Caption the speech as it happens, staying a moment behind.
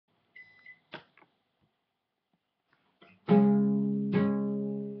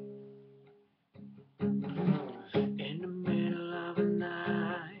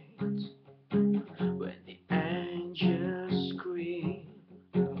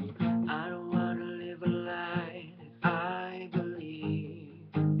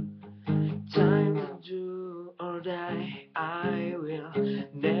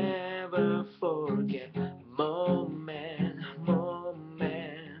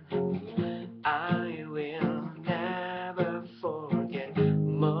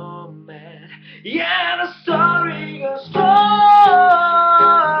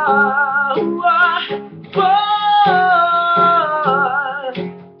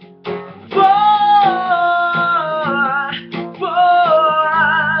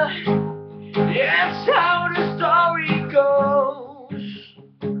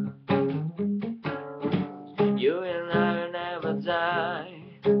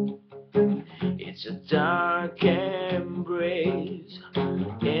It's a dark embrace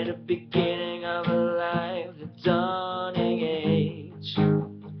in the beginning of a life, the dawning age.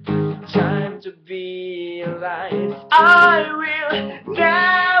 Time to be alive. I will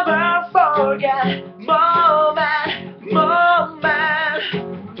never forget moment, moment.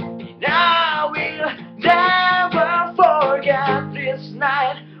 And I will never forget this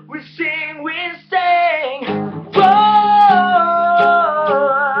night. We sing, we sing.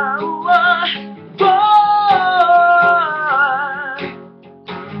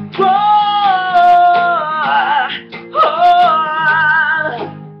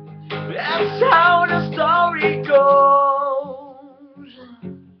 That's how the story goes.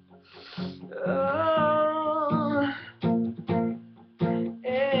 Oh,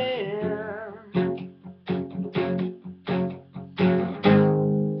 yeah.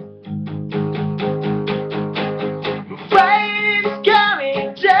 Rain's coming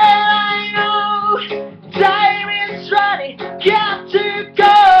down, I know. Time is running, got to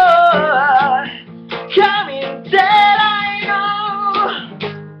go. Coming down, I know.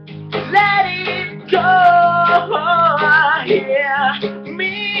 Let it go. Hear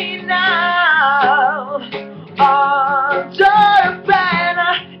me now. Under the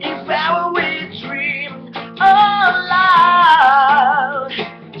banner, if ever we dream aloud,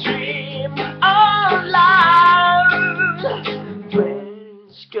 dream aloud.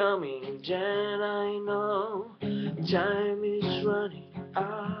 Rain's coming down, I know. Time is running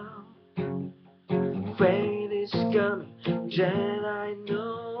out. Rain is coming down, I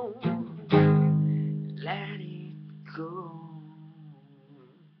know. Let it go.